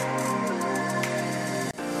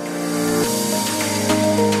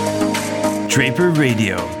Draper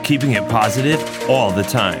Radio, keeping it positive all the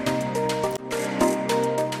time.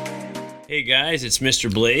 Hey guys, it's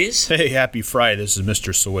Mr. Blaze. Hey, happy Friday. This is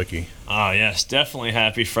Mr. Sawicki. Oh yes, definitely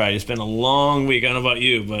happy Friday. It's been a long week. I don't know about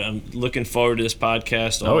you, but I'm looking forward to this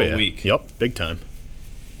podcast all week. Yep, big time.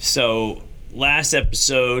 So, last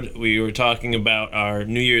episode, we were talking about our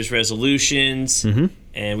New Year's resolutions,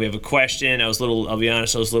 and we have a question. I'll be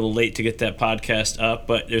honest, I was a little late to get that podcast up,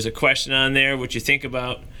 but there's a question on there, what you think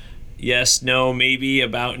about yes, no, maybe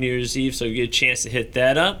about New Year's Eve, so you get a chance to hit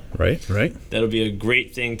that up. Right. That'll be a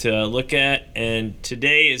great thing to look at. And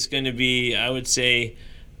today is going to be, I would say,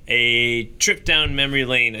 a trip down memory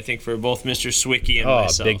lane, I think, for both Mr. Sawicki and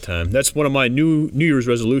myself. Big time. That's one of my New Year's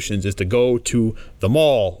resolutions is to go to the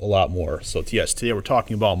mall a lot more. So, yes, today we're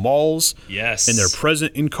talking about malls and their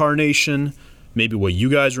present incarnation, maybe what you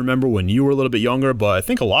guys remember when you were a little bit younger, but I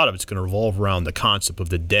think a lot of it's going to revolve around the concept of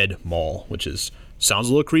the dead mall, which sounds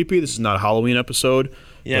a little creepy. This is not a Halloween episode.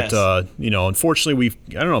 Yes. But, unfortunately,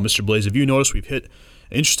 I don't know, Mr. Blaze, have you noticed we've hit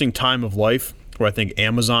an interesting time of life where I think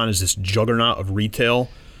Amazon is this juggernaut of retail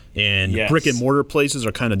and brick and mortar places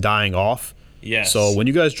are kind of dying off. Yes. So when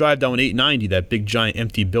you guys drive down 890, that big giant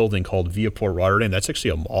empty building called Viaport Rotterdam, that's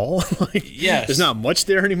actually a mall. Yes. There's not much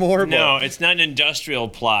there anymore. No, it's not an industrial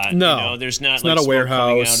plot. No. There's not it's not a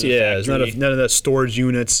warehouse. It's none of that storage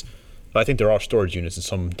units. I think there are storage units in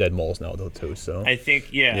some dead malls now, though, too. So I think,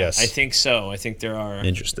 Yes. I think so. I think there are.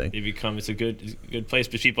 Interesting. It's a good place,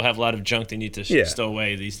 but people have a lot of junk they need to stow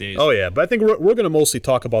away these days. Oh, yeah. But I think we're going to mostly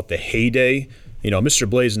talk about the heyday. Mr.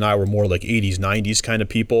 Blaze and I were more like 80s, 90s kind of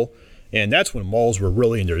people. And that's when malls were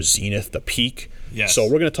really in their zenith, the peak. Yes. So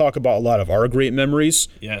we're going to talk about a lot of our great memories.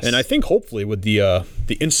 Yes. And I think hopefully with the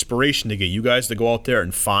inspiration to get you guys to go out there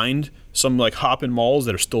and find some like hop-in malls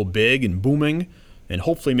that are still big and booming, and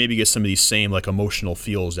hopefully maybe get some of these same like emotional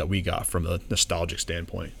feels that we got from a nostalgic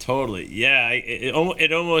standpoint. Totally. Yeah. It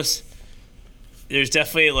almost, there's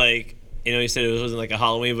definitely like, you said it wasn't like a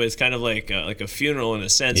Halloween, but it's kind of like a funeral in a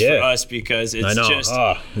sense for us because it's just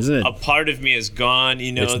isn't it? A part of me is gone.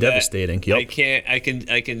 It's devastating. Yep.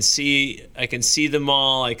 I can see the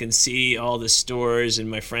mall. I can see all the stores and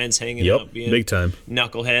my friends hanging out, being big time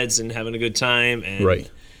knuckleheads and having a good time. And right.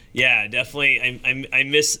 Yeah, definitely.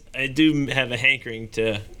 I do have a hankering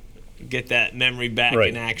to get that memory back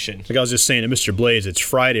in action. Like I was just saying to Mr. Blaze, it's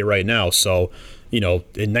Friday right now, so. In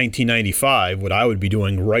 1995, what I would be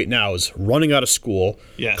doing right now is running out of school,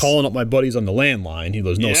 calling up my buddies on the landline.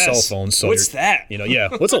 There's no cell phone. So what's that?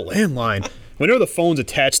 What's a landline? Whenever the phone's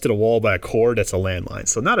attached to the wall by a cord, that's a landline.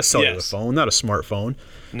 So not a cellular phone, not a smartphone.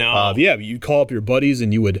 No. You'd call up your buddies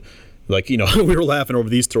and you would, we were laughing over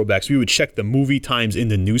these throwbacks. We would check the movie times in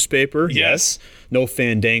the newspaper. Yes. No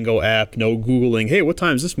Fandango app, no Googling, hey, what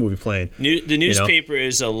time is this movie playing? The newspaper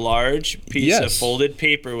is a large piece of folded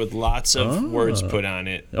paper with lots of words put on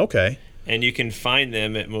it. Okay. And you can find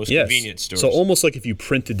them at most convenience stores. So almost like if you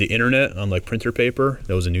printed the internet on printer paper,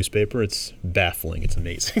 that was a newspaper. It's baffling. It's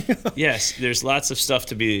amazing. Yes, there's lots of stuff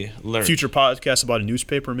to be learned. Future podcasts about a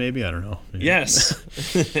newspaper, maybe? I don't know. Yes.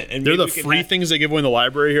 And they're the free things they give away in the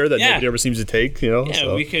library here that nobody ever seems to take. Yeah,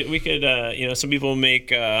 so. we could. Some people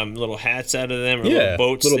make little hats out of them or little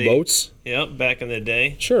boats. Little boats. Yep, back in the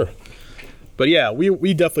day. Sure. But yeah,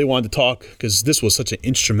 we definitely wanted to talk because this was such an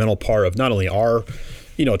instrumental part of not only our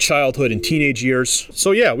childhood and teenage years.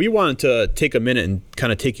 So yeah, we wanted to take a minute and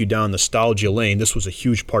kind of take you down nostalgia lane. This was a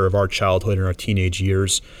huge part of our childhood and our teenage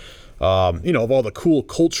years. Of all the cool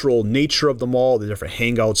cultural nature of the mall, the different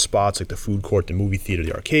hangout spots like the food court, the movie theater,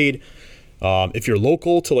 the arcade. If you're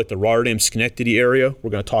local to the Rotterdam Schenectady area,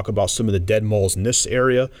 we're going to talk about some of the dead malls in this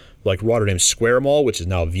area, like Rotterdam Square Mall, which is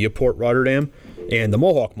now Viaport Rotterdam, and the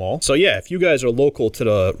Mohawk Mall. So yeah, if you guys are local to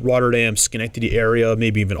the Rotterdam Schenectady area,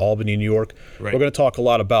 maybe even Albany, New York, we're going to talk a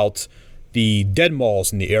lot about the dead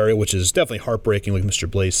malls in the area, which is definitely heartbreaking. Like Mr.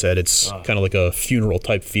 Blaze said, it's kind of like a funeral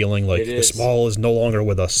type feeling. Like this mall is no longer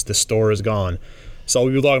with us. This store is gone. So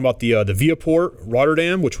we'll be talking about the Viaport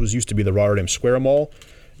Rotterdam, which used to be the Rotterdam Square Mall,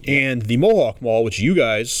 and the Mohawk Mall, which you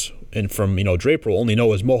guys and from Draper only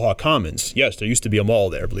know as Mohawk Commons. Yes, there used to be a mall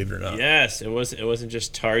there, believe it or not. Yes, it wasn't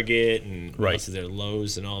just Target and there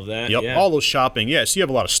Lowe's and all of that. Yep, all those shopping. Yes, you have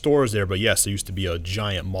a lot of stores there, but yes, there used to be a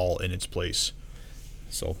giant mall in its place.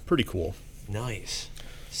 So pretty cool. Nice.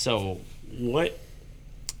 So what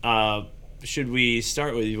should we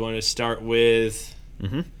start with? You want to start with?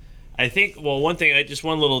 I think. Well, one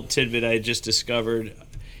little tidbit I just discovered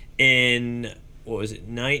in what was it,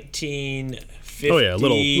 1956? Oh yeah, a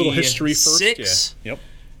little history first. Yeah. Yep.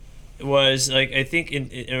 was like, I think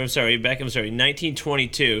I'm sorry,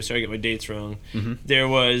 1922. Sorry, I get my dates wrong. There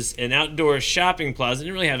was an outdoor shopping plaza. It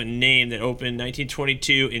didn't really have a name, that opened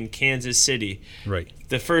 1922 in Kansas City. Right.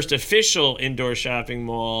 The first official indoor shopping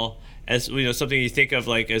mall, as you know, something you think of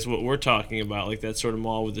like as what we're talking about, like that sort of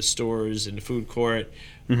mall with the stores and the food court,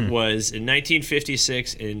 was in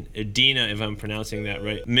 1956 in Edina, if I'm pronouncing that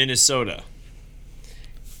right, Minnesota.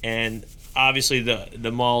 And obviously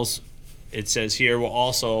the malls, it says here, will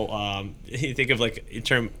also you think of like the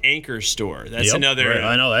term anchor store. That's another. Right.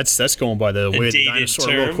 I know that's going by the way of the dinosaur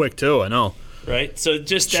term. real quick too. I know. Right. So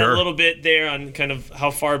just that little bit there on kind of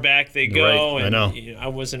how far back they go. Right. And, I know. I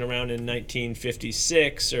wasn't around in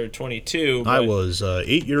 1956 or 22. I was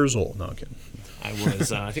 8 years old. No, I'm kidding. I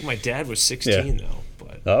was. I think my dad was 16 though.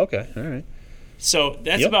 But oh, okay. All right. so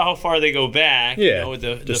that's about how far they go back. Yeah. You know, with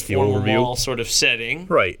the formal overview. mall sort of setting.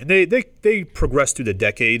 Right. And they progressed through the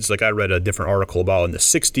decades. Like I read a different article about in the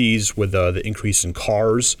 60s with the increase in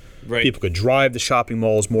cars. Right. People could drive the shopping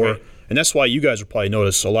malls more. Right. And that's why you guys will probably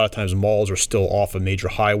notice a lot of times malls are still off of major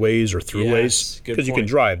highways or throughways. Yes, good because you can point.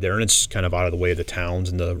 drive there and it's kind of out of the way of the towns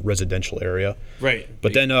and the residential area. Right.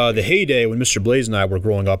 But then the heyday when Mr. Blaze and I were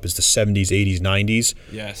growing up is the 70s, 80s, 90s.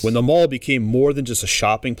 Yes. When the mall became more than just a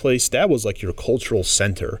shopping place, that was like your cultural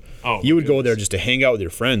center. Oh, you would go goodness. there just to hang out with your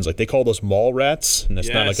friends. Like they called us mall rats, and that's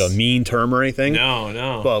not like Yes. a mean term or anything.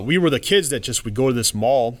 No. But we were the kids that just would go to this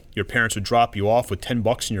mall. Your parents would drop you off with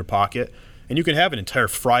 $10 in your pocket, and you could have an entire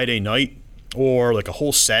Friday night or like a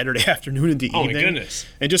whole Saturday afternoon into Oh, my evening. goodness.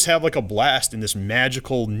 And just have like a blast in this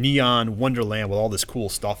magical neon wonderland with all this cool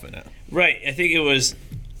stuff in it. Right. I think it was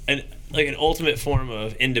an ultimate form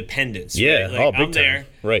of independence. Yeah. Right? Like, Oh, big I'm there. time.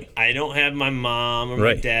 Right. I don't have my mom or my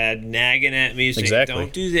Right. dad nagging at me saying, Exactly.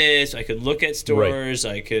 "Don't do this." I could look at stores.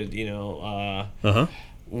 I could,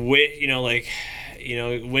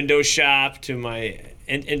 window shop to my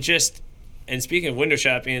and speaking of window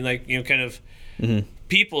shopping and kind of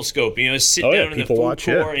people scoping, sit Oh, yeah, down in the people food watch,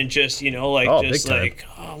 court yeah. and just big time.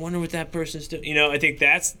 I wonder what that person's doing. I think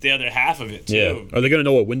that's the other half of it too. Yeah. Are they going to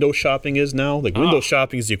know what window shopping is now? Like window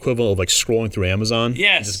shopping is the equivalent of like scrolling through Amazon.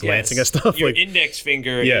 Yes, and just glancing yes. at stuff. Your like, index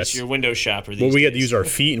finger Yes. is your window shopper. well, we had to days. use our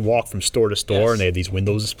feet and walk from store to store, Yes. and they had these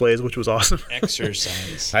windows displays, which was awesome.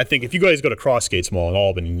 exercise. I think if you guys go to Crossgates Mall in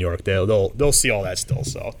Albany, New York, they'll see all that still.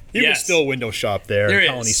 So you can Yes. still window shop there There in is.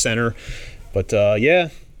 Colony Center. But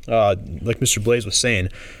like Mr. Blaze was saying,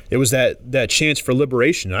 it was that chance for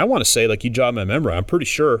liberation. And I want to say, like you jogged my memory, I'm pretty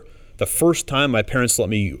sure the first time my parents let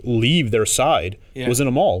me leave their side was in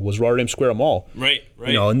a mall, was Rotterdam Square Mall. Right.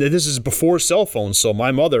 And this is before cell phones, so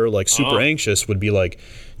my mother, like super anxious, would be like,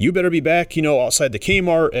 "You better be back, outside the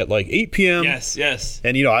Kmart at like 8 p.m." Yes.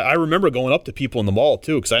 And I remember going up to people in the mall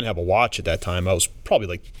too, because I didn't have a watch at that time. I was probably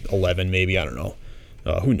like 11, maybe, I don't know.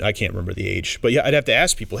 I can't remember the age, but yeah, I'd have to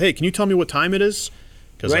ask people, "Hey, can you tell me what time it is?"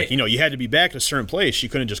 Because Right. you had to be back at a certain place. She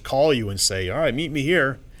couldn't just call you and say, "All right, meet me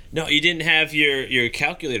here." No, you didn't have your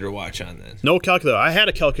calculator watch on then. No calculator. I had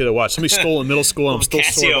a calculator watch. Somebody stole it in middle school, and I'm still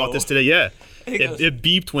sore Casio. about this today. Yeah. think It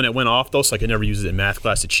beeped when it went off, though, so I could never use it in math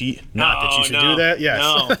class to cheat. Not that you should no, do that. Yes.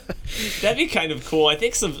 No. That'd be kind of cool. I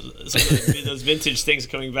think some of those vintage things are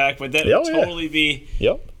coming back, but that Oh, would yeah. totally be.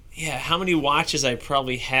 Yep. Yeah, how many watches I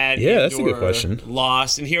probably had Yeah, that's a good indoor question.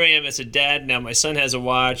 lost. And here I am as a dad now. My son has a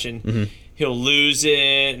watch, and Mm-hmm. he'll lose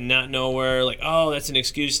it and not know where. Like, oh, that's an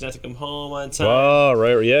excuse not to come home on time. Oh,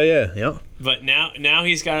 right. Yeah. But now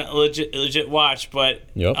he's got a legit watch. But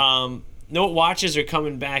Yep. no watches are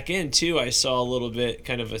coming back in too. I saw a little bit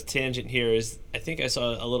kind of a tangent here. I think I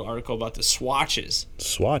saw a little article about the swatches.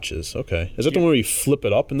 Swatches. Okay. Is that the one where you flip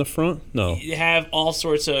it up in the front? No. You have all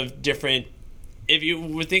sorts of different. If you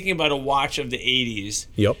were thinking about a watch of the 80s,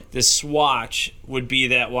 Yep. the swatch would be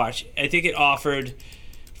that watch. I think it offered,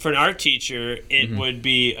 for an art teacher, it Mm-hmm. would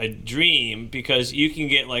be a dream because you can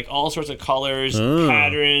get like all sorts of colors,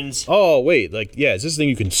 patterns. Oh, wait. Like, yeah, is this thing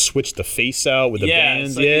you can switch the face out with the Yeah,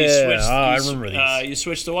 bands? it's like you switch, I you remember these. You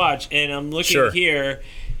switch the watch, and I'm looking Sure. here,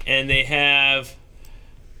 and they have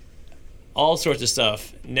all sorts of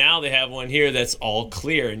stuff. Now they have one here that's all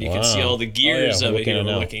clear, and you can see Wow. all the gears Oh, yeah, of we're it here looking at it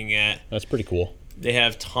we're now. looking at. That's pretty cool. They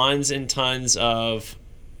have tons and tons of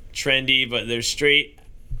trendy, but they're straight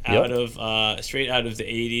Yep. out of the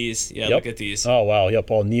 80s. Yeah, Yep. look at these. Oh, wow. Yep.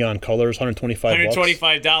 All neon colors, $125.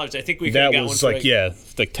 $125. I think we could have That got was one for like, yeah,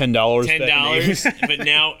 it's like $10. back in the $10.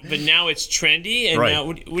 80s. but now it's trendy, and Right. now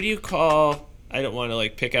what do you call? I don't want to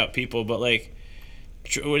like pick out people, but like,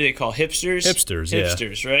 what do they call hipsters? Hipsters, yeah.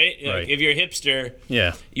 Hipsters, right? Like, Right. if you're a hipster,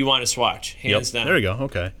 Yeah. you want a Swatch, hands Yep. down. There you go.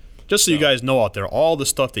 Okay. Just so you guys know out there, all the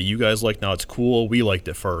stuff that you guys like now, it's cool. We liked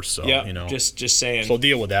it first, so Yeah, you know. just saying. So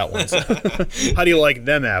deal with that one. How do you like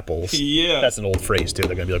them apples? Yeah. That's an old phrase too.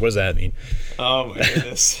 They're gonna be like, what does that mean? Oh my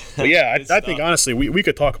goodness. But yeah, Good I think stuff. honestly, we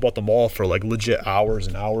could talk about the mall for like legit hours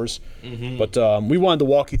and hours. Mm-hmm. But we wanted to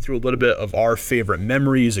walk you through a little bit of our favorite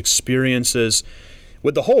memories, experiences,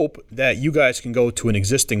 with the hope that you guys can go to an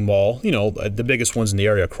existing mall, you know, the biggest ones in the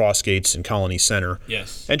area, Crossgates and Colony Center,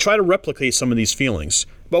 Yes. and try to replicate some of these feelings.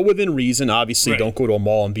 But within reason, obviously, Right. don't go to a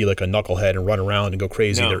mall and be like a knucklehead and run around and go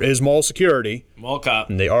crazy. No. There is mall security. Mall cop.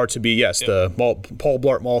 And they are to be, yes, the mall, Paul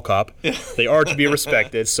Blart Mall Cop. They are to be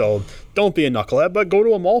respected. So don't be a knucklehead, but go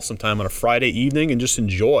to a mall sometime on a Friday evening and just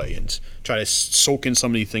enjoy and try to soak in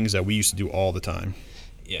some of the things that we used to do all the time.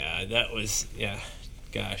 Yeah, that was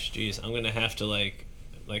Gosh, geez, I'm gonna have to like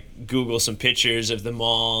Google some pictures of the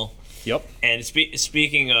mall. Yep. And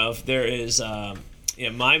speaking of, there is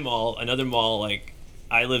my mall, another mall. Like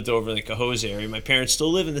I lived over in the Cohoes area. My parents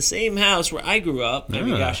still live in the same house where I grew up. I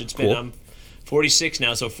mean, gosh, it's cool. been I'm 46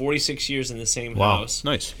 now, so 46 years in the same Wow. house,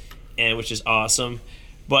 Nice. and which is awesome.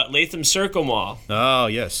 But Latham Circle Mall. Oh,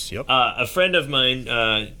 yes. Yep. A friend of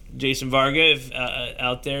mine, Jason Varga,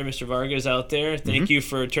 out there, Mr. Varga is out there. Thank you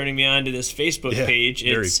for turning me on to this Facebook page.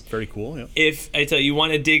 Very, It's, very cool. Yep. if I tell you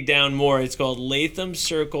want to dig down more, it's called Latham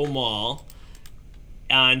Circle Mall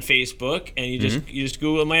on Facebook, and you just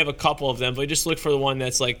Google. It might have a couple of them, but just look for the one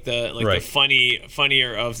that's like the Right.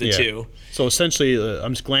 funnier of the two. So essentially,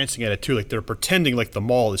 I'm just glancing at it too. Like they're pretending like the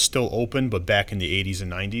mall is still open, but back in the 80s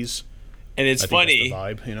and 90s. And it's I think funny.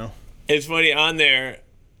 that's the vibe, you know. It's funny on there.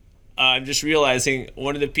 I'm just realizing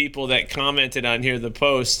one of the people that commented on here, the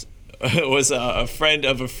post, was a friend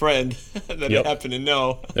of a friend that Yep. I happen to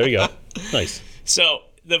know. There you go. Nice. So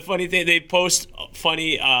the funny thing, they post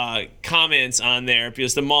funny comments on there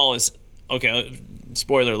because the mall is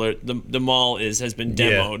Spoiler alert: the mall has been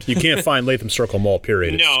demoed. Yeah. You can't find Latham Circle Mall.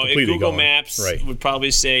 Period. It's No, completely Google gone. Maps Right. would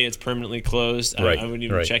probably say it's permanently closed. Right, I wouldn't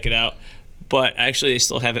even right. check it out. But actually, they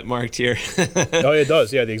still have it marked here. Oh, it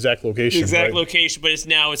does. Yeah, the exact location. The exact right. location, but it's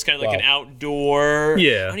kind of like an Wow. outdoor.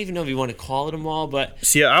 Yeah. I don't even know if you want to call it a mall, but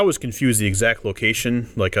See, I was confused the exact location.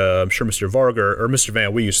 Like, I'm sure Mr. Varga or Mr.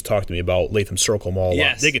 Van Wee used to talk to me about Latham Circle Mall a lot.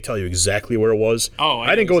 Yes. They could tell you exactly where it was. Oh, I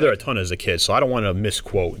I didn't know go there a ton as a kid, so I don't want to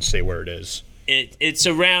misquote and say where it is. it's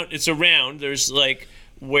around. There's like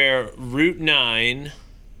where Route 9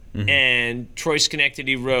 Mm-hmm. and Troy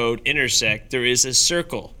Schenectady Road intersect. There is a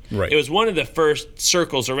circle. Right. It was one of the first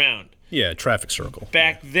circles around. Yeah, traffic circle.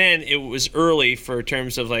 Back then, it was early for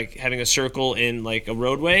terms of like having a circle in like a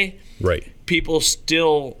roadway. Right. People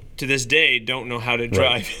still to this day don't know how to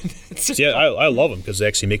drive. Yeah, I love them because they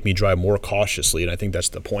actually make me drive more cautiously, and I think that's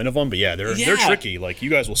the point of them. But yeah, they're Yeah. tricky. Like you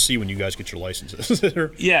guys will see when you guys get your licenses.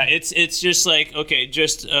 Yeah, it's just like, okay,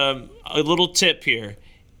 just a little tip here.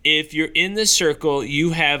 If you're in the circle, you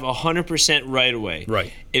have 100% right away.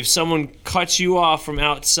 Right. If someone cuts you off from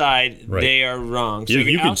outside, Right. they are wrong. So you if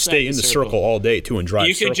you're can outside stay in the circle all day too and drive.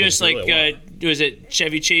 You could circles just if you like, really want. was it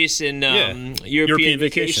Chevy Chase in Yeah. European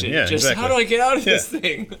Vacation? Yeah, just exactly. how do I get out of this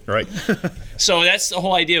thing? Right. So that's the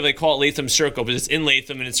whole idea of they call it Latham Circle, but it's in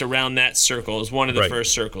Latham and it's around that circle. It's one of the Right.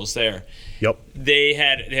 first circles there. Yep. They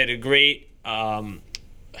had a great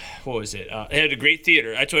what was it? They had a great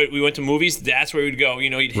theater. I told you, we went to movies. That's where we'd go. You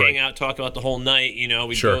know, you'd hang Right. out, talk about the whole night. You know,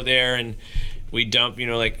 we'd Sure. go there and we'd dump. You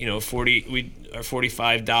know, like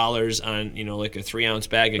 $45 on like a 3-ounce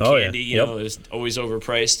bag of Oh, yeah. candy. You Yep. know, it was always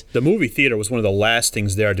overpriced. The movie theater was one of the last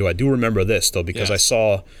things there. I do remember this though because Yes. I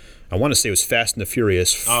saw. I want to say it was Fast and the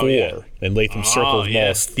Furious 4 yeah. in Latham Circle yeah.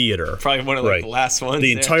 Mall's theater. Probably one of like, the last ones.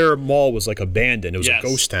 The there. entire mall was like abandoned. It was Yes. a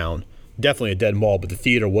ghost town. Definitely a dead mall, but the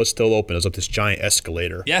theater was still open. It was up this giant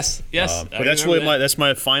escalator. Yes. I But that's remember really that. that's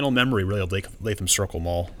my final memory really of Latham Circle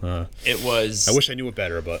Mall. It was. I wish I knew it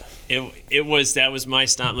better, but That was my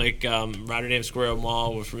stop. Like Rotterdam Square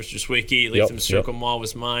Mall was for Mr. Swicky. Latham Yep, Circle Mall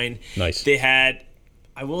was mine. Nice. They had,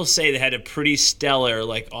 I will say, they had a pretty stellar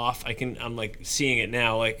I'm like seeing it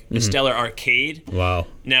now, like Mm-hmm. a stellar arcade. wow.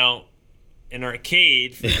 Now, an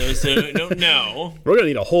arcade, for those that don't know, We're gonna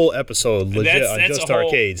need a whole episode legit on that's just a whole,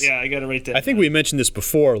 arcades. Yeah, I gotta write that. I think we mentioned this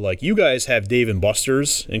before. Like you guys have Dave and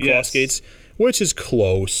Buster's in Yes. Crossgates, which is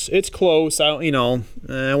close. It's close. I won't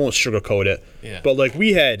sugarcoat it. Yeah. But like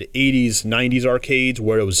we had 80s, 90s arcades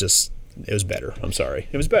where it was better. I'm sorry,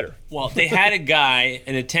 it was better. Well, they had a guy,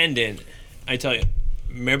 an attendant. I tell you,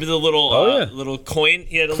 remember the little Oh, yeah. little coin?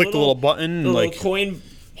 He had a Click the little button, the little like- coin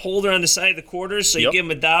holder on the side of the quarters. So you Yep. give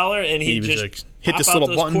him $1, and He he was just like, hit pop this out little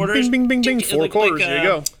those button, quarters, bing, bing, bing, bing, It 4 looked quarters. like, There you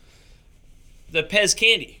go. The Pez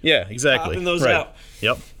candy. Yeah, exactly. Popping those right. out.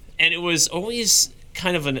 Yep. And it was always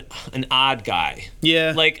kind of an odd guy.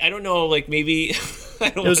 Yeah. Like, I don't know, like maybe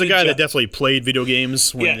It was a guy that definitely played video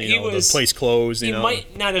games when the place closed. He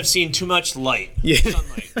might not have seen too much light. Yeah.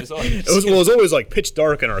 Sunlight. It was always like pitch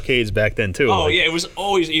dark in arcades back then too. Oh like, yeah, it was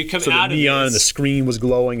always you come so out the of neon it. and the screen was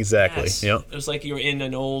glowing exactly. Yes. Yep. It was like you were in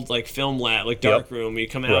an old like film lab, like dark room. You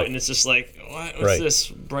come out and it's just like, what's this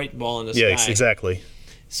bright ball in the sky? Yeah, exactly.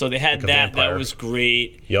 So they had that. That was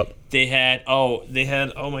great. Yep. They had oh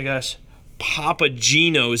my gosh, Papa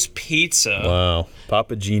Gino's Pizza. Wow,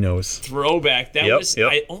 Papa Gino's throwback. That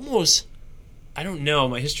was I don't know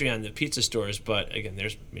my history on the pizza stores, but again,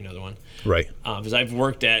 there's another one. Right. Because I've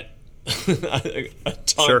worked at a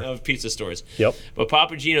ton of pizza stores. Yep. But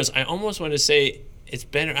Papa Gino's, I almost want to say it's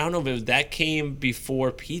better. I don't know if that came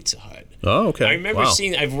before Pizza Hut. Oh, okay. I remember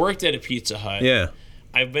seeing. I've worked at a Pizza Hut. Yeah.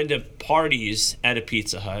 I've been to parties at a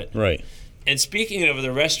Pizza Hut. Right. And speaking of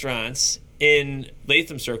the restaurants in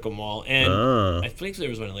Latham Circle Mall, and I think there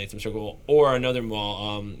was one in Latham Circle or another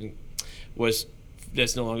mall,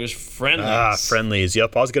 that's no longer Friendly's. Friendly's.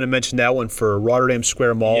 Yep, I was going to mention that one for Rotterdam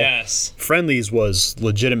Square Mall. Yes. Friendly's was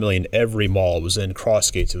legitimately in every mall. It was in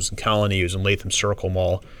Crossgates. It was in Colony. It was in Latham Circle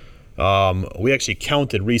Mall. We actually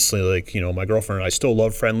counted recently. Like my girlfriend and I still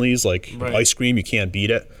love Friendly's. Like ice cream, you can't beat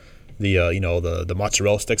it. The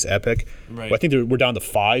mozzarella sticks, epic. Right. But I think we're down to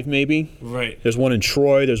 5 maybe. Right. There's one in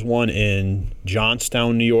Troy. There's one in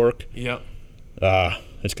Johnstown, New York. Yep.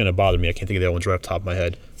 It's going to bother me. I can't think of that ones right off the top of my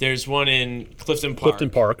head. There's one in Clifton Park.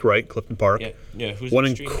 Clifton Park. Yeah. Who's one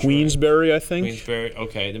in Queensbury, I think. Queensbury.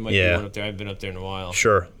 Okay, there might be one up there. I haven't been up there in a while.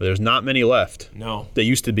 Sure. There's not many left. No. They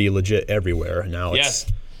used to be legit everywhere. Now it's...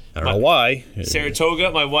 I don't know why.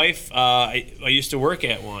 Saratoga, my wife, I used to work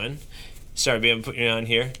at one. Sorry, I'm putting it on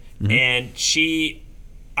here. Mm-hmm. And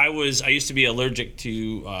I used to be allergic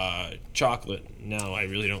to chocolate. Now I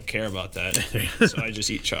really don't care about that, so I just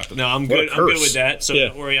eat chocolate. No, I'm good. I'm good with that. So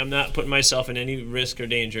don't worry, I'm not putting myself in any risk or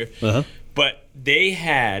danger. Uh-huh. But they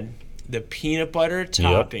had the peanut butter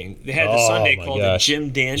topping. They had the sundae called the Jim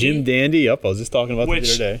Dandy. Jim Dandy. Yep, I was just talking about that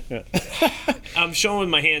the other day. Yeah. I'm showing with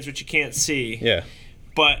my hands, which you can't see. Yeah.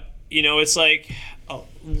 But it's like a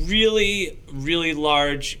really, really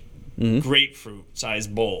large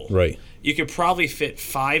grapefruit-sized bowl. Right. You could probably fit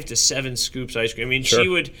 5 to 7 scoops of ice cream. I mean, she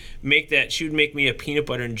would make me a peanut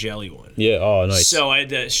butter and jelly one. Yeah. Oh, nice. So I had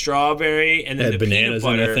the strawberry and then the bananas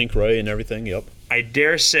peanut butter. in, I think, right, and everything. Yep. I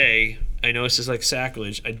dare say, I know this is like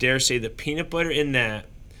sacrilege. I dare say the peanut butter in that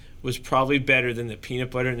was probably better than the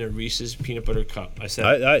peanut butter in the Reese's peanut butter cup. I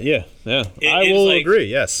said. Yeah. I will agree.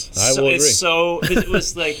 Yes, I will agree. It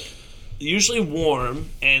was like usually warm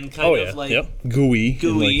and kind of like gooey,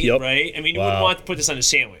 right? I mean, you wouldn't want to put this on a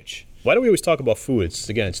sandwich. Why do we always talk about food? It's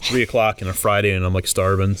 3:00 on a Friday, and I'm like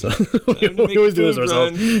starving. So we always do this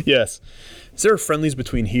ourselves. Yes. Is there a Friendly's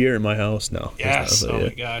between here and my house? No. Yes. Oh my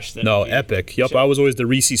gosh. No, epic. Yep. I was always the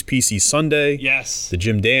Reese's Pieces Sundae. Yes. The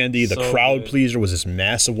Jim Dandy. The Crowd Pleaser was this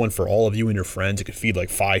massive one for all of you and your friends. It could feed like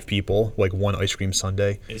 5 people, like one ice cream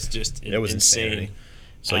sundae. It's just it was insanity.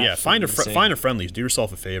 So find a Friendly's. Do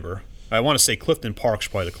yourself a favor. I want to say Clifton Park's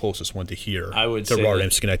probably the closest one to here. I would say to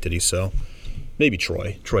Rotterdam, Schenectady. So maybe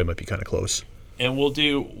Troy. Troy might be kind of close. And we'll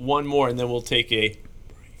do one more, and then we'll take a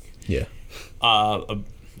break. Yeah.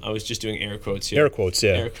 I was just doing air quotes here. Air quotes,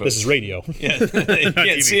 yeah. This is radio. Yeah, you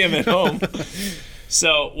can't see them at home.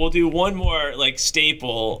 So we'll do one more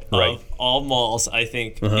staple of all malls, I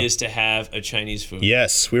think, is to have a Chinese food.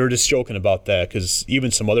 Yes, we were just joking about that because even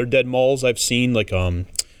some other dead malls I've seen, like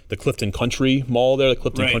the Clifton Country Mall there, the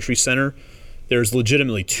Clifton Country Center, there's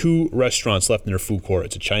legitimately 2 restaurants left in their food court.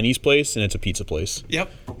 It's a Chinese place and it's a pizza place.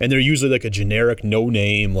 Yep. And they're usually like a generic, no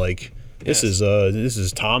name, like... This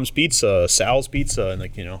is Tom's Pizza, Sal's Pizza,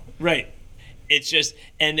 and Right. It's just,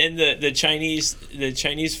 and then the Chinese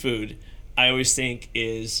food, I always think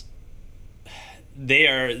is, they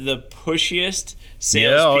are the pushiest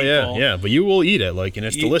salespeople. Yeah. But you will eat it, and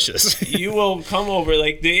it's delicious. You will come over,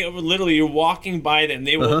 you're walking by them.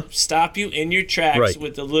 They will stop you in your tracks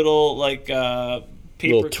with the little paper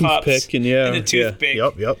little cups toothpick and a toothpick.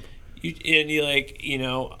 Yep.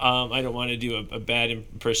 I don't want to do a bad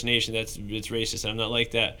impersonation. It's racist. I'm not like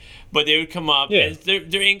that. But they would come up, and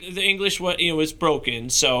the English was broken,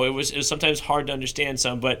 so it was sometimes hard to understand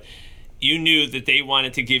some. But you knew that they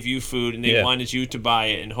wanted to give you food, and they wanted you to buy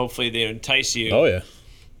it, and hopefully they entice you. Oh yeah.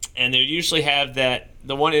 And they usually have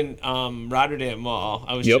the one in Rotterdam Mall.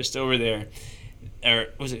 I was just over there. or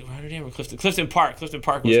was it Rotterdam or Clifton? Clifton Park. Clifton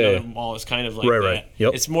Park was Yeah. another mall. It's kind of like Right, that. right.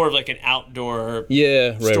 Yep. It's more of like an outdoor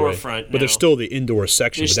storefront. storefront. But there's now. still the indoor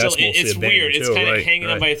section. There's but that's still, mostly it's abandoned weird. It's too. kind of Right, hanging on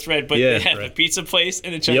right. by a thread, but Yeah, they have right. the pizza place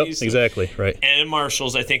and the Yep, Chinese store. exactly. Right. And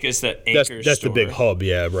Marshall's, I think, is the anchor That's store. the big hub.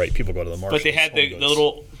 Yeah, right. People go to the Marshalls. But they had the Home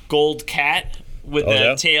little gold cat with the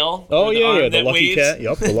yeah? tail. Oh, with yeah, arm yeah, the that lucky waves. cat.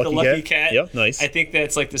 Yep, the lucky cat. cat. Yep, nice. I think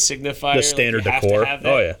that's like the signifier. The standard like you decor. have to have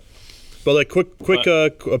that. Oh yeah. But like quick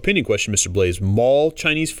opinion question, Mr. Blaze. Mall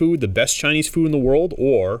Chinese food, the best Chinese food in the world,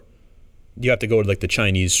 or you have to go to like the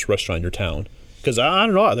Chinese restaurant in your town? Because I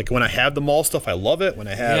don't know. Like when I have the mall stuff, I love it. When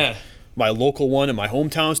I have my local one in my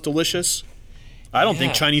hometown, it's delicious. I don't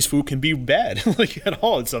think Chinese food can be bad like at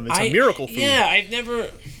all. It's a miracle food. Yeah, I've never.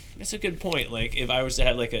 That's a good point. Like if I was to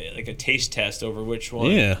have like a taste test over which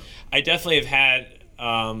one. Yeah. I definitely have had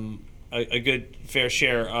a good fair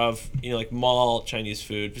share of like mall Chinese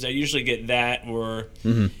food because I usually get that or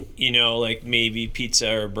like maybe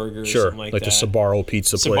pizza or burger or something like that. The Sbarro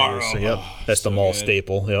pizza place. Sbarro. Yep. Oh, that's the so mall good.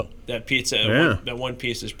 staple. Yep. That pizza, Yeah. that one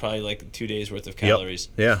piece is probably like 2 days worth of calories.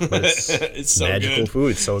 Yep. Yeah. But It's so magical good. food.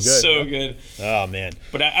 It's so good. So good. Oh man.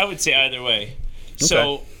 But I would say either way.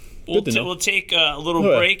 So Good to know. we'll take a little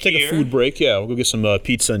Oh, yeah. break Take here. a food break. Yeah, we'll go get some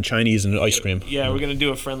pizza and Chinese and ice cream. Yeah, we're gonna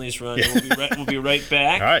do a friendlies run. And we'll be right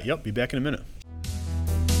back. All right. Yep. Be back in a minute.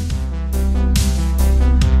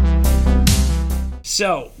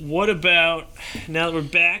 So, what about now that we're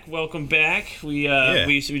back? Welcome back. We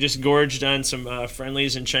just gorged on some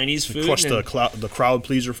friendlies and Chinese food. Crushed and- the crowd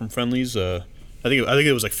pleaser from Friendly's. I think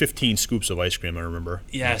it was like 15 scoops of ice cream. I remember.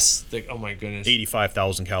 Yes. Oh my goodness.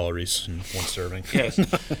 85,000 calories in one serving. Yes.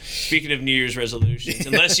 Speaking of New Year's resolutions,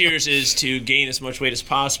 unless yours is to gain as much weight as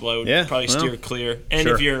possible, I would probably steer clear. And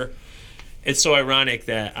Sure. it's so ironic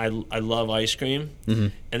that I love ice cream,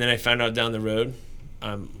 and then I found out down the road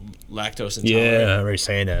I'm lactose intolerant. Yeah, I'm already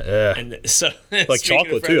saying that. Yeah. And so Like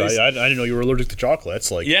chocolate too. I didn't know you were allergic to chocolate. That's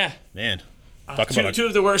like man. Talk about two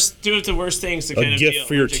of the worst things to a kind of gift be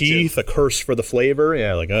for your allergic to. teeth, a curse for the flavor.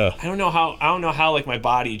 Yeah, like I don't know how like my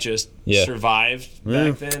body just survived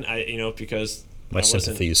back then. Because my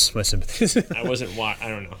sympathies. I wasn't. I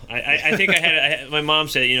don't know. I think I had. My mom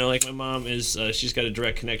said, like my mom is. She's got a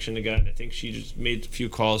direct connection to God. I think she just made a few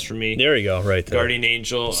calls for me. There you go. Right there. Guardian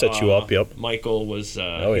angel Set you up. Yep. Michael was.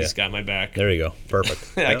 He's got my back. There you go.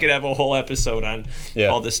 Perfect. I could have a whole episode on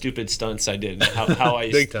all the stupid stunts I did, and how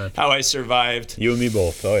I Big time. how I survived. You and me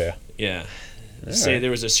both. Oh yeah. Yeah.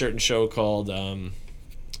 There was a certain show called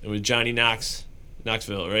it was Johnny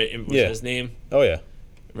Knoxville, right? Was that his name? Oh yeah.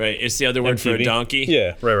 Right. It's the other word for a MTV? donkey.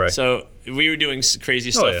 Yeah. Right. So we were doing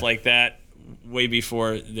crazy stuff yeah. like that way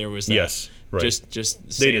before there was that. Yes. Right.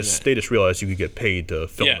 Just They just realized you could get paid to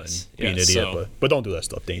film it and be an idiot, but don't do that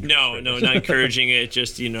stuff. Dangerous. No, not encouraging it.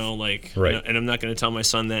 Just Right. and I'm not going to tell my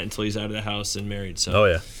son that until he's out of the house and married. So. Oh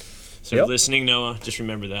yeah. So if you're listening, Noah, just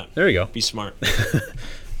remember that. There you go. Be smart.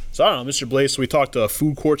 So I don't know, Mr. Blaze. So we talked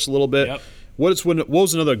food courts a little bit. Yep. What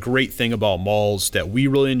was another great thing about malls that we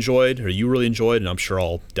really enjoyed, or you really enjoyed, and I'm sure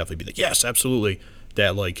I'll definitely be like, yes, absolutely.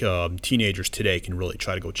 That like teenagers today can really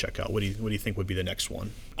try to go check out. What do you think would be the next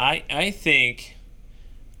one? I think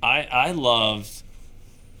I loved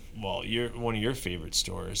one of your favorite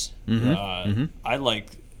stores. I like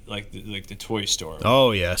the toy store.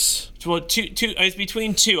 Oh yes. Well, two. It's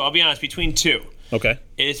between two. I'll be honest, between two. Okay.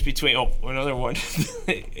 It's between another one.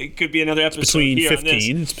 It could be another episode. Between here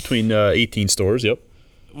 15. It's between 18 stores. Yep.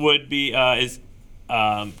 Would be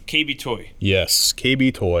KB Toy. Yes,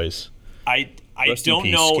 KB Toys. I Rest in don't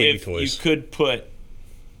peace, know KB if Toys. you could put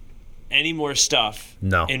any more stuff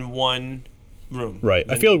No. in one room. Right.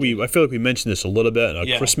 I feel like we mentioned this a little bit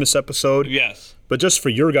in a Christmas episode. Yes. But just for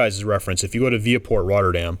your guys' reference, if you go to Viaport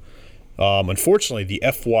Rotterdam, unfortunately the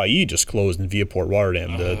FYE just closed in Viaport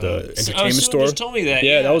Rotterdam, the entertainment store. Just told me that.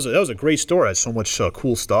 Yeah, that was a great store. It had so much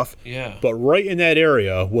cool stuff. Yeah. But right in that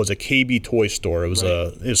area was a KB toy store. It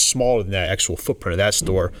was smaller than that actual footprint of that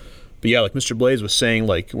store. But yeah, like Mr. Blaze was saying,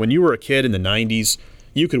 like when you were a kid in the 90s,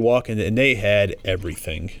 you could walk in and they had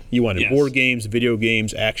everything. You wanted board games, video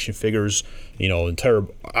games, action figures, entire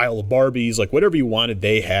aisle of Barbies, like whatever you wanted,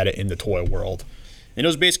 they had it in the toy world. And it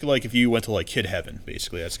was basically like if you went to like Kid Heaven,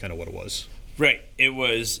 basically. That's kind of what it was. Right. It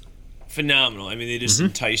was phenomenal. I mean, they just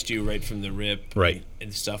enticed you right from the rip. Right.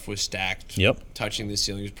 And stuff was stacked. Yep. Touching the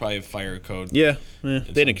ceiling. It was probably a fire code. Yeah. They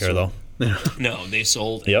didn't care though. No, they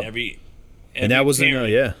sold Yep. every And that was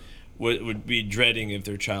parent would be dreading if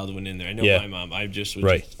their child went in there. I know Yeah. my mom. I just would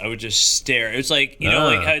Right. I would just stare. It's like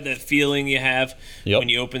like how that feeling you have Yep. when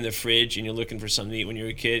you open the fridge and you're looking for something to eat when you were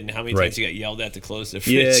a kid, and how many Right. times you got yelled at to close the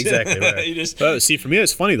fridge. Yeah, exactly. Right. You just See, for me,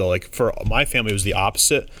 it's funny though. Like for my family, it was the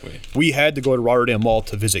opposite. Right. We had to go to Rotterdam Mall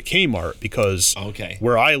to visit Kmart because Okay.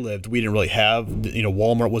 where I lived, we didn't really have.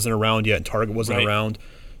 Walmart wasn't around yet, and Target wasn't Right. around.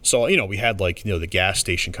 So, we had the gas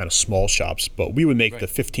station kind of small shops, but we would make the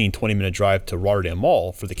 15, 20-minute drive to Rotterdam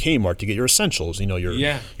Mall for the Kmart to get your essentials,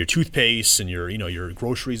 your toothpaste and your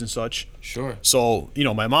groceries and such. Sure. So,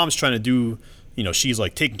 my mom's trying to do, she's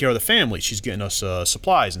like taking care of the family. She's getting us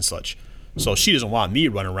supplies and such. So she doesn't want me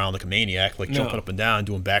running around like a maniac, like jumping up and down,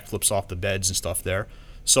 doing backflips off the beds and stuff there.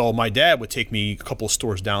 So my dad would take me a couple of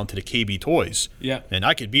stores down to the KB Toys. Yeah. And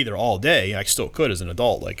I could be there all day. I still could as an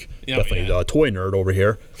adult, definitely yeah. a toy nerd over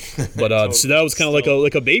here. But so that was kind of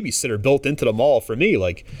like a babysitter built into the mall for me.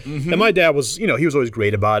 And my dad was, he was always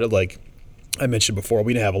great about it. Like I mentioned before,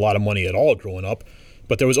 we didn't have a lot of money at all growing up,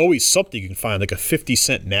 but there was always something you can find, like a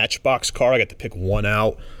 50-cent Matchbox car. I got to pick one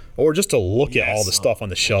out, or just to look at all the stuff on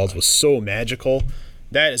the shelves was so magical.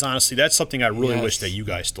 That is honestly, that's something I really wish that you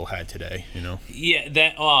guys still had today,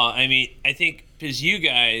 Yeah, I think because you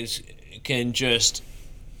guys can just,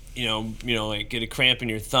 like get a cramp in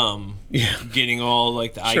your thumb, getting all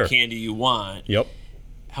like the eye candy you want. Yep.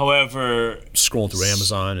 However, scrolling through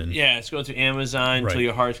Amazon and it's going through Amazon until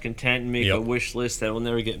your heart's content and make a wish list that will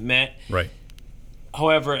never get met. Right.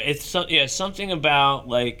 However, it's something about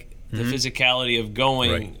like the physicality of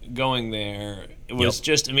going there. It was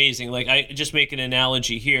just amazing. Like I just make an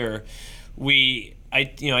analogy here.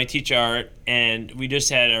 I teach art, and we just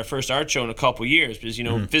had our first art show in a couple years because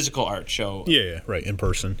physical art show. Yeah, right, in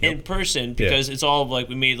person. Yep. In person, because it's all like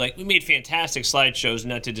we made fantastic slideshows,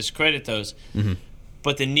 not to discredit those.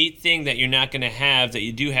 But the neat thing that you're not going to have that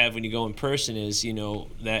you do have when you go in person is,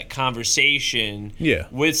 that conversation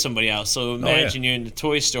with somebody else. So imagine you're in the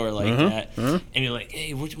toy store like that, and you're like,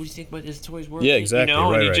 hey, what do you think about this toy's worth? Yeah, exactly.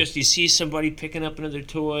 And you see somebody picking up another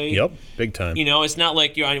toy. Yep, big time. It's not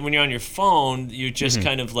like when you're on your phone, you're just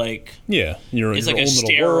kind of like... Yeah, you're it's in like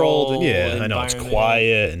your a own little world. And, I know, it's environment.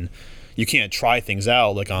 quiet, and you can't try things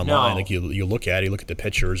out like online. No. Like you look at it, you look at the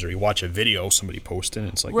pictures, or you watch a video somebody posting,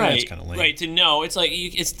 and it's like, it's kind of lame. Right, to know. It's like,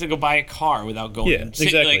 it's to go buy a car without going. Yeah,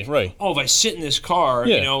 exactly, right. Oh, if I sit in this car,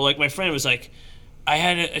 like my friend was like,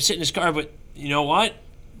 I sit in this car, but you know what?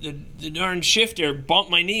 The darn shifter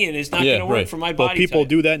bumped my knee, and it's not going to work for my body But people type.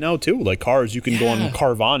 do that now, too. Like cars, you can go on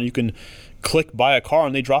Carvana, you can click buy a car,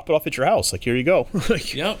 and they drop it off at your house. Like, here you go.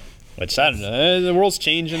 Yep. It's sad. The world's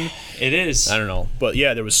changing. It is. I don't know. But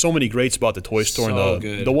yeah, there was so many greats about the toy store. So and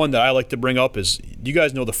good. The one that I like to bring up is, do you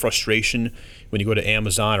guys know the frustration when you go to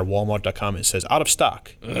Amazon or Walmart.com and it says out of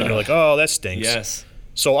stock? And you're like, oh, that stinks. Yes.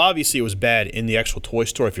 So obviously it was bad in the actual toy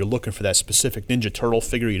store if you're looking for that specific Ninja Turtle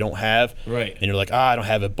figure you don't have. Right. And you're like, I don't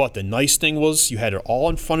have it. But the nice thing was you had it all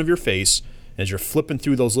in front of your face. As you're flipping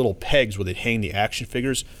through those little pegs where they'd hang the action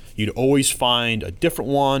figures, you'd always find a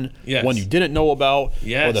different one, one you didn't know about,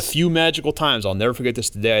 or the few magical times, I'll never forget this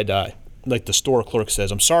the day I die. Like the store clerk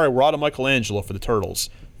says, I'm sorry, we're out of Michelangelo for the Turtles.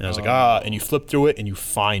 And I was like, and you flip through it and you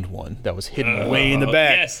find one that was hidden way in the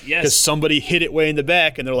back. Yes. Because somebody hid it way in the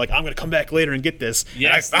back and they're like, I'm going to come back later and get this.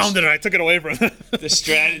 Yes. And I found it and I took it away from them. The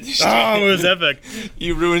strategy. Oh, it was epic.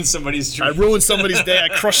 You ruined somebody's dream. I ruined somebody's day. I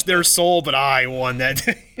crushed their soul, but I won that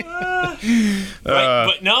day. Right,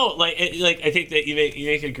 but no, I think that you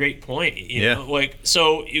make a great point. You know, like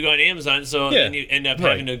so you go on Amazon, so then you end up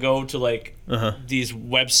having to go to these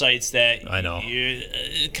websites that I know you're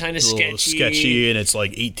kind of sketchy, and it's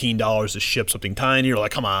like $18 to ship something tiny. You're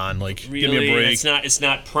like, come on, like really, give me a break. It's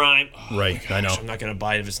not Prime. Oh, right, gosh, I know. I'm not gonna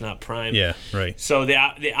buy it if it's not Prime. Yeah, right. So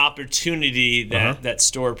the opportunity that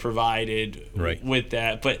store provided with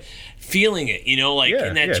that, but feeling it, in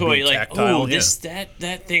that toy, like, tactile,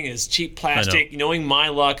 that thing is cheap plastic. Knowing my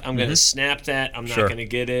luck, I'm gonna snap that. I'm not gonna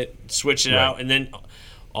get it. Switch it out, and then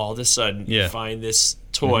all of a sudden you find this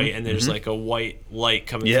toy, and there's like a white light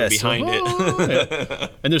coming from behind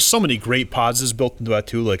it. And there's so many great pauses built into that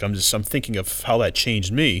too. Like I'm thinking of how that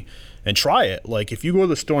changed me. And try it. Like if you go to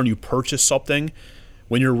the store and you purchase something,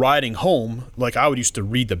 when you're riding home, like I would used to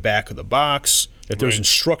read the back of the box. If there's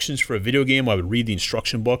instructions for a video game, I would read the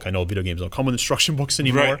instruction book. I know video games don't come with instruction books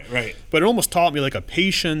anymore. Right. But it almost taught me like a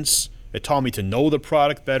patience. It taught me to know the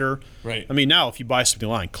product better. Right. I mean, now if you buy something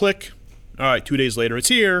online, click. All right, 2 days later, it's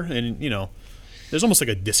here. And, there's almost like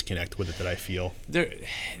a disconnect with it that I feel. There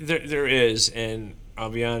is. And I'll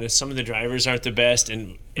be honest, some of the drivers aren't the best.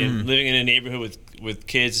 And living in a neighborhood with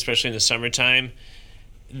kids, especially in the summertime,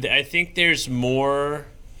 I think there's more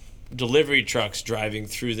delivery trucks driving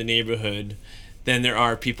through the neighborhood than there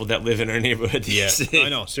are people that live in our neighborhood. Yeah, I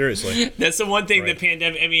know. Seriously, that's the one thing Right. the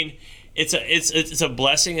pandemic. I mean, it's a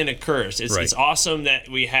blessing and a curse. It's Right. it's awesome that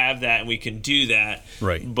we have that and we can do that.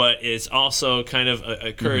 Right. But it's also kind of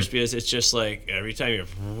a curse because it's just like every time you're.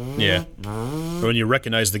 yeah. Or when you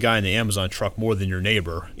recognize the guy in the Amazon truck more than your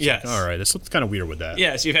neighbor. It's Yes. like, all right, that's kind of weird with that.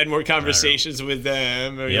 Yes, you've had more conversations with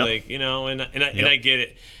them, or you're Yep. like, and I Yep. get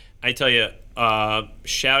it. I tell you,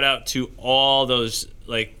 shout out to all those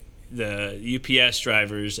like the UPS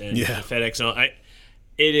drivers and Yeah. the FedEx and all.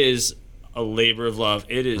 It is a labor of love.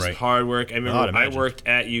 It is Right. hard work. I remember I imagine. worked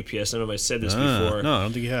at UPS. I don't know if I said this before. No, I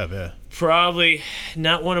don't think you have. Yeah. Probably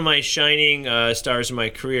not one of my shining stars in my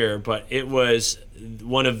career, but it was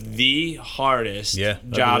one of the hardest Yeah,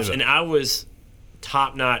 I jobs, believe it. and I was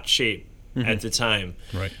top-notch shape at the time.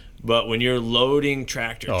 Right. But when you're loading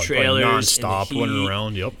tractor Oh, trailers like in the nonstop heat, running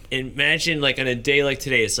around. Yep. imagine like on a day like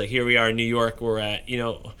today, it's like here we are in New York. We're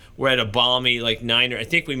at a balmy like 9, or I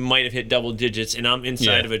think we might have hit double digits, and I'm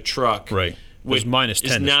inside Yeah. of a truck, Right. It was which minus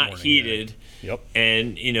 10 is this not morning, heated. Yep.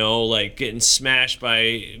 And like getting smashed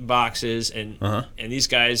by boxes, and these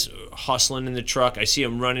guys hustling in the truck. I see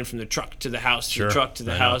them running from the truck to the house, to Sure. the truck to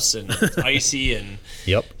the I know. house, and it's icy. And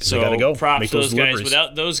Yep. 'Cause so they gotta go. props Make to those guys. deliveries.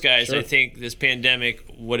 Without those guys, I Sure. think this pandemic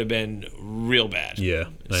would have been real bad. Yeah.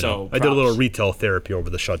 I So know. I did a little props. retail therapy over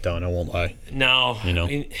the shutdown. I won't lie. No,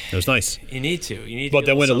 It was nice. you need to. You need. But to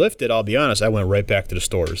then get when it some- lifted, I'll be honest, I went right back to the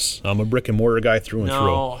stores. I'm a brick and mortar guy through and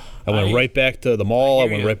No, through. I went right back to the mall. I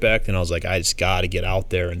hear went you. right back, and I was like, I just got to get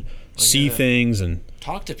out there and see that. things. And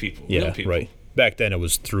talk to people. yeah, real people. right. Back then, it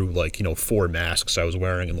was through 4 masks I was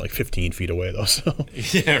wearing and 15 feet away though. So,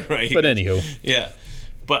 Yeah, right. but anywho, Yeah,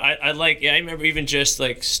 but I remember even just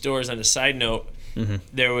like stores. On a side note,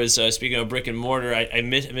 there was speaking of brick and mortar. I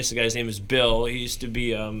missed the guy's name was Bill. He used to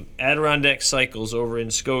be Adirondack Cycles over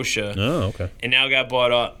in Scotia, oh okay, and now got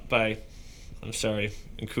bought up by. I'm sorry,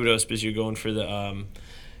 and kudos because you're going for the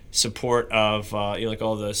support of like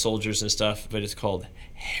all the soldiers and stuff. But it's called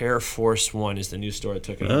Air Force One is the new store I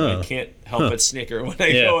took it over. Oh. I can't help but snicker when I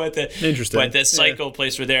Yeah. go at the Interesting. But that cycle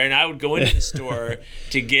place were there, and I would go into the store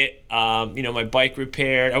to get my bike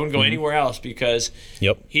repaired. I wouldn't go anywhere else because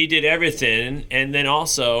yep, he did everything, and then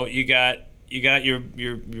also you got your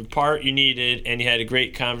part you needed, and you had a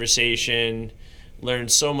great conversation.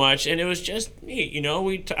 Learned so much, and it was just neat.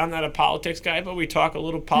 I'm not a politics guy, but we talk a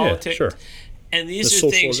little politics. sure. And these The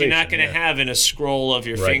are things you're not socialization, going to yeah. have in a scroll of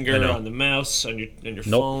your Right, I finger know. on the mouse on your Nope.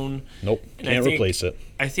 phone. Nope, And I can't think- replace it.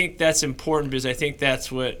 I think that's important because I think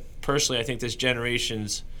that's what personally I think this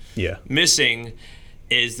generation's Yeah, missing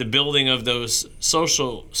is the building of those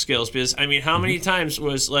social skills. Because I mean, how many Mm-hmm. times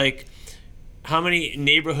was like, how many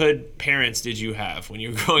neighborhood parents did you have when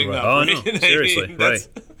you were growing right. up? Oh right? no, I mean, seriously, that's-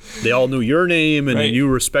 right. They all knew your name, and Right. you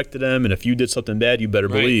respected them. And if you did something bad, you better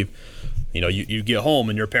Right. believe. You get home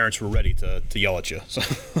and your parents were ready to yell at you. So.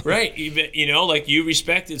 Right, like you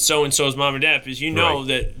respected so and so's mom and dad because you know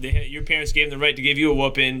Right. that your parents gave them the right to give you a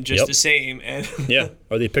whooping just Yep. the same. And Yeah,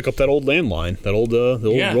 or they pick up that old landline, that old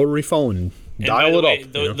Yeah. rotary phone, and And by dial the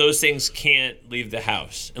it way, up. Those things can't leave the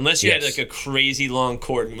house unless you had Yes. like a crazy long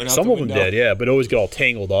cord and went out Some the of them window. did, yeah, but it always get all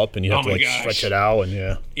tangled up, and you have Oh to my gosh. stretch it out, and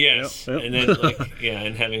yeah. Yes, Yep, yep. and then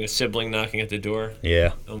and having a sibling knocking at the door.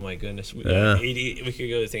 Yeah. Oh my goodness. We Yeah. could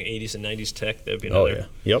go to the 80s and 90s tech. That'd be Oh another.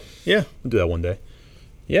 yeah. Yep. Yeah. We'll do that one day.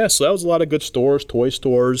 Yeah. So that was a lot of good stores, toy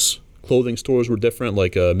stores, clothing stores were different.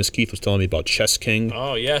 Like Miss Keith was telling me about Chess King.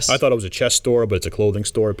 Oh yes. I thought it was a chess store, but it's a clothing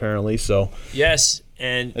store apparently. So yes,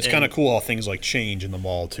 and it's kind of cool how things like change in the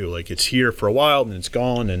mall too. Like it's here for a while and it's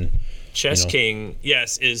gone, and Chess you know. King,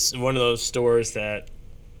 yes, is one of those stores that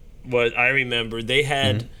I remember they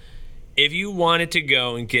had. If you wanted to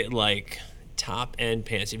go and get like top end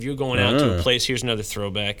pants, if you're going out to a place, here's another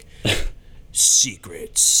throwback.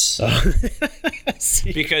 Secrets.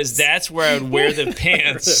 Because that's where I would wear the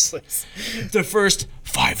pants. The first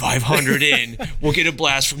 500 in, we'll get a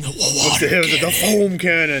blast from the water It was the cannon. foam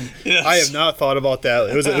cannon. Yes. I have not thought about that.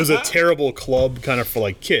 It was a terrible club kind of for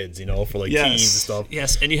like kids, for like teens and stuff.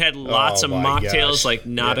 Yes, and you had lots Oh of my mocktails gosh. like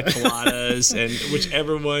Nata Coladas and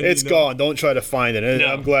whichever one. It's gone. Don't try to find it. No.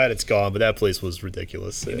 I'm glad it's gone, but that place was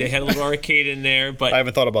ridiculous. They had a little arcade in there, but I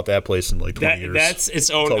haven't thought about that place in like 20 years. that's its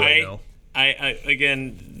own. Until right now.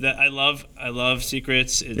 I love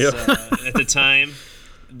Secrets. It's Yeah. at the time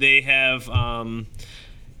they have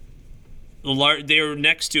they were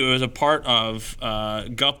next to, it was a part of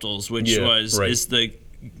Guptals, which Yeah, right. is the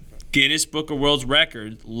Guinness Book of World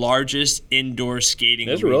Records, largest indoor skating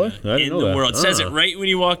Is it arena really? I didn't in know the that. world. It says it Ah. right when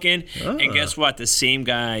you walk in. And guess what? The same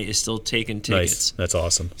guy is still taking tickets. Nice. That's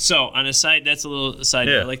awesome. So on a side, that's a little side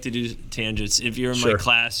note. Yeah. I like to do tangents. If you're in my Sure.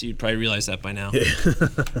 class, you'd probably realize that by now.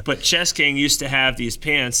 But Chess King used to have these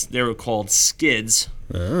pants. They were called skids.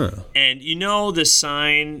 And you know the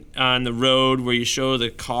sign on the road where you show the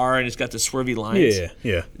car and it's got the swervy lines?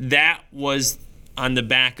 Yeah. That was on the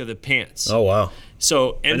back of the pants. Oh, wow.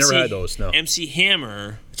 So never had those, no. MC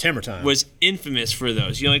Hammer It's hammer time. was infamous for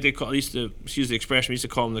those. You know, like they used to, excuse the expression, we used to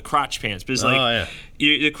call them the crotch pants. But it's like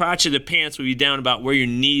the crotch of the pants would be down about where your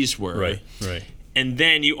knees were. Right. And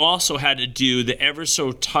then you also had to do the ever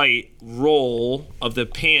so tight roll of the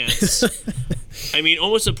pants. I mean,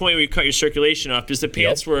 almost to the point where you cut your circulation off, because the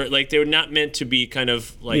pants were like, they were not meant to be kind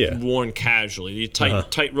of like worn casually. You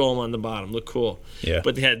tight roll them on the bottom, look cool. Yeah.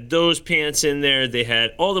 But they had those pants in there. They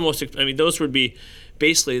had all the most, I mean, those would be,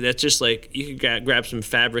 basically, that's just like, you could grab some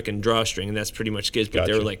fabric and drawstring, and that's pretty much skids. But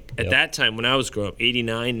they were like, at that time when I was growing up,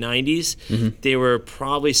 89, 90s, they were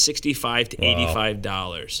probably $65 to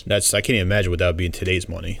 $85. That's, I can't even imagine what that would be in today's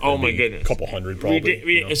money. Oh, That'd my be goodness. A couple hundred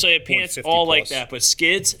probably. So you had pants 150 all like plus. that, but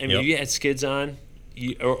skids, I mean, you had skids on,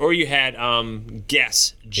 or you had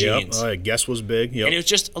Guess jeans. Guess was big. Yep. And it was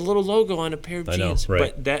just a little logo on a pair of jeans. right.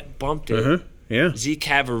 But that bumped it. Yeah. Z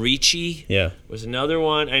Cavarici was another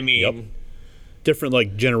one. I mean... Different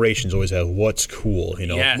like generations always have what's cool, you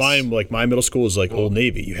know. Yes. My middle school was like Old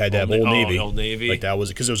Navy. You had to have Old Navy. Old Navy. Like that was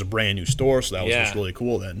because it was a brand new store, so that was just really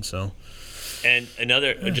cool then. So. And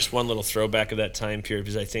another, just one little throwback of that time period,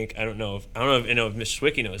 because I don't know if Mr.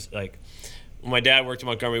 Swicky knows. Like when my dad worked at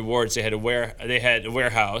Montgomery Wards, they had a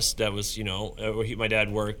warehouse that was where my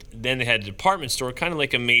dad worked. Then they had a department store, kind of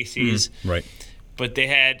like a Macy's. Right. But they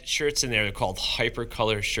had shirts in there. They're called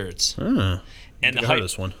Hypercolor shirts. And the heard of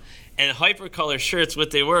this one. And Hypercolor shirts, what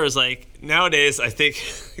they were is like, nowadays, I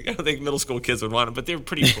don't think middle school kids would want them, but they were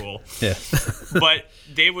pretty cool. Yeah. But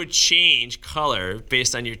they would change color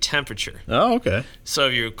based on your temperature. Oh, okay. So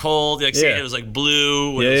if you're cold, like say it was like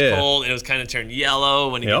blue when it was cold, and it was kind of turned yellow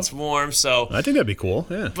when it gets warm. So I think that'd be cool.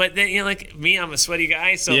 Yeah. But then like me, I'm a sweaty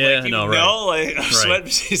guy, so Yeah, like you no, know, like I'm sweating,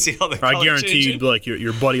 you see all the color I guarantee changing. you'd be like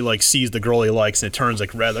your buddy like sees the girl he likes and it turns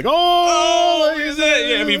like red, like look is it?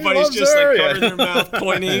 Yeah, everybody's just like covering their mouth,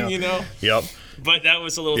 pointing, you know. Yep. But that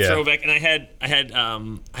was a little throwback, and I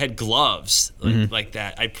had gloves like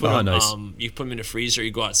that. I put them. Nice. You put them in the freezer. You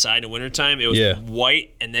go outside in the wintertime. It was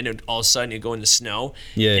white, and then all of a sudden you go in the snow.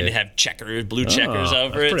 And they have blue checkers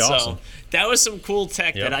over it. So awesome. that was some cool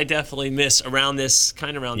tech that I definitely miss around that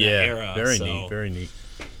era. Very neat. Very neat.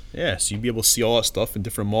 Yeah, so you'd be able to see all that stuff in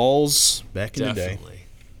different malls back in the day.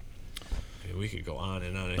 We could go on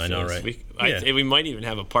and on. I know, right? We might even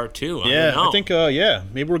have a part 2. I think,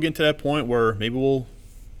 maybe we're getting to that point where maybe we'll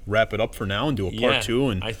wrap it up for now and do a part 2.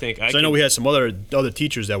 And I think I know we had some other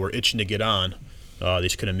teachers that were itching to get on. They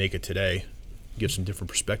just couldn't make it today. Give some different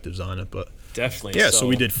perspectives on it, but definitely. Yeah, so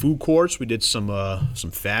we did food courts, we did some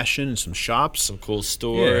fashion and some shops, some cool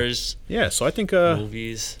stores. Yeah, so I think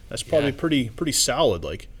movies. That's probably pretty solid.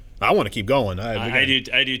 Like, I want to keep going. I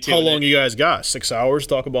do too. How long you guys got? 6 hours?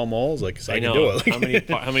 Talk about malls? Like, I know. Can do it.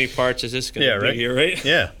 How many parts is this going to be here? Right?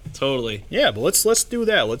 Yeah, totally. Yeah, but let's do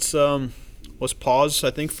that. Let's pause.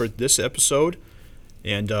 I think for this episode,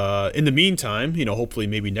 and in the meantime, hopefully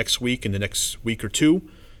maybe next week, in the next week or two,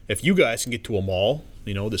 if you guys can get to a mall,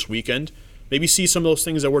 this weekend, maybe see some of those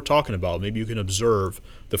things that we're talking about. Maybe you can observe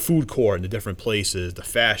the food court in the different places, the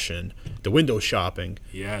fashion, the window shopping.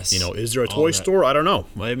 Yes. Is there a toy store? I don't know.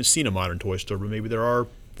 I haven't seen a modern toy store, but maybe they're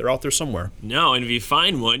out there somewhere. No, and if you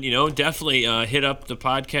find one, definitely hit up the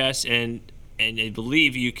podcast, and I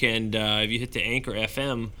believe you can, if you hit the Anchor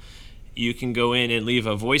FM, you can go in and leave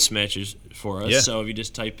a voice message for us. Yeah. So if you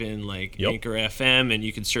just type in Anchor FM, and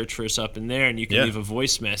you can search for us up in there, and you can leave a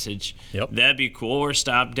voice message. That'd be cool. Or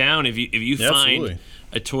stop down if you find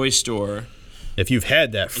a toy store. If you've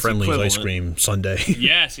had that Friendly's ice cream sundae.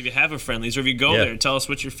 Yes, if you have a Friendly's, or if you go there, tell us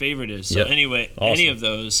what your favorite is. So anyway, any of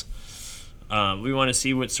those. We want to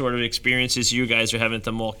see what sort of experiences you guys are having at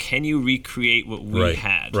the mall. Can you recreate what we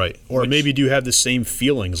had? Right. Or maybe do you have the same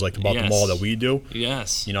feelings about the mall that we do?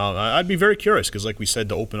 Yes. I'd be very curious because, like we said,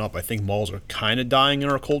 to open up, I think malls are kind of dying in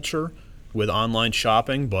our culture with online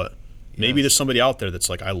shopping. But maybe there's somebody out there that's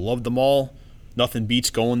like, I love the mall. Nothing beats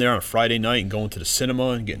going there on a Friday night and going to the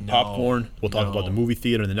cinema and getting popcorn. We'll talk about the movie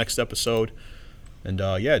theater in the next episode. And,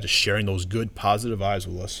 just sharing those good, positive vibes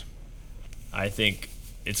with us. I think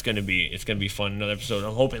it's gonna be fun. Another episode.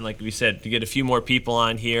 I'm hoping, like we said, to get a few more people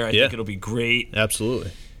on here. I think it'll be great.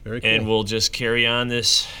 Absolutely. Very cool. And we'll just carry on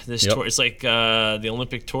this Yep. torch. It's like the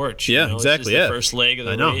Olympic torch. Yeah, you know? exactly. It's just Yeah, the first leg of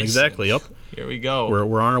the I know race. exactly. Yep. Here we go.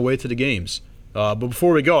 We're on our way to the games. But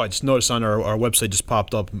before we go, I just noticed on our website just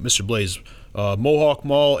popped up, Mr. Blaze, Mohawk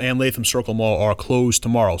Mall and Latham Circle Mall are closed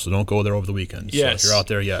tomorrow, so don't go there over the weekend. Yes. So if you're out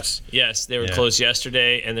there, yes. Yes, they were Yeah. closed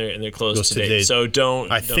yesterday, and they're closed Closed today. today. So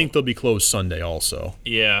don't. I think they'll be closed Sunday also,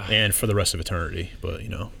 Yeah. and for the rest of eternity. But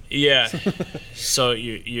Yeah. So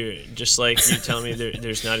you're just like you telling me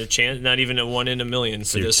there's not a chance, not even a 1 in a million for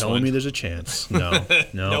so you're this telling one. me there's a chance? No,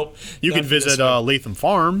 no. Nope, You not can for this visit one. Latham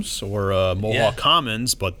Farms or Mohawk Yeah.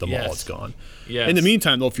 Commons, but the mall Yes. is gone. Yes. In the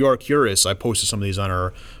meantime, though, if you are curious, I posted some of these on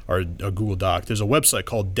our Google Doc. There's a website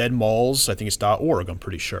called Dead Malls. I think it's .org. I'm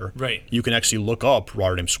pretty sure. Right. You can actually look up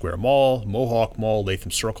Rotterdam Square Mall, Mohawk Mall,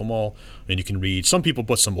 Latham Circle Mall, and you can read. Some people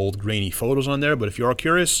put some old grainy photos on there, but if you are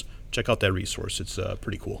curious, check out that resource. It's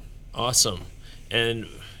pretty cool. Awesome. And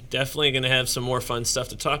definitely going to have some more fun stuff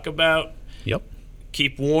to talk about. Yep.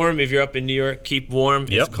 Keep warm. If you're up in New York, keep warm.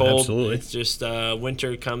 Yep, It's cold. absolutely. It's just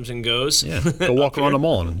winter comes and goes. Yeah. Go walk around the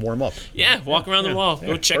mall and warm up. Yeah, walk around the mall.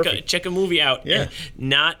 Go yeah, check perfect. a movie out. Yeah. And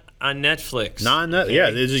not on Netflix. Yeah,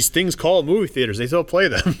 there's these things called movie theaters. They still play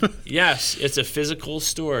them. Yes, it's a physical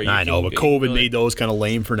store. I know, but COVID made those kind of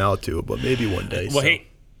lame for now too. But maybe one day. Well, hey,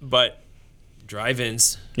 but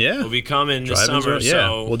drive-ins Yeah. will be coming this Drive-ins summer. are- yeah,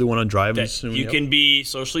 So we'll do one on drive-ins that soon. you Yep. can be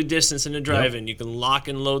socially distanced in a drive-in. You can lock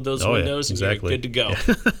and load those Oh, yeah, windows, and exactly. you're good to go.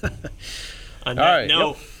 On that All right,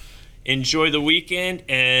 note, enjoy the weekend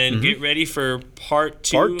and get ready for part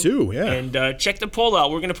 2. Part 2, yeah. And check the poll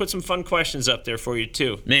out. We're going to put some fun questions up there for you,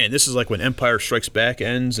 too. Man, this is like when Empire Strikes Back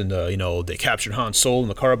ends, and they captured Han Solo in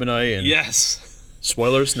the carbonite. And Yes.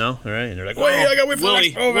 spoilers, no, all right. And they're like, wait, I got to wait for the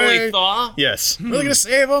next movie. Willie Thaw. Yes, we're gonna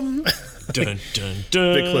save him. Dun, dun,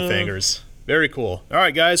 dun. Big cliffhangers. Very cool. All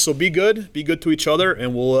right, guys. So be good to each other,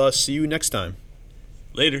 and we'll see you next time.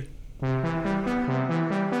 Later.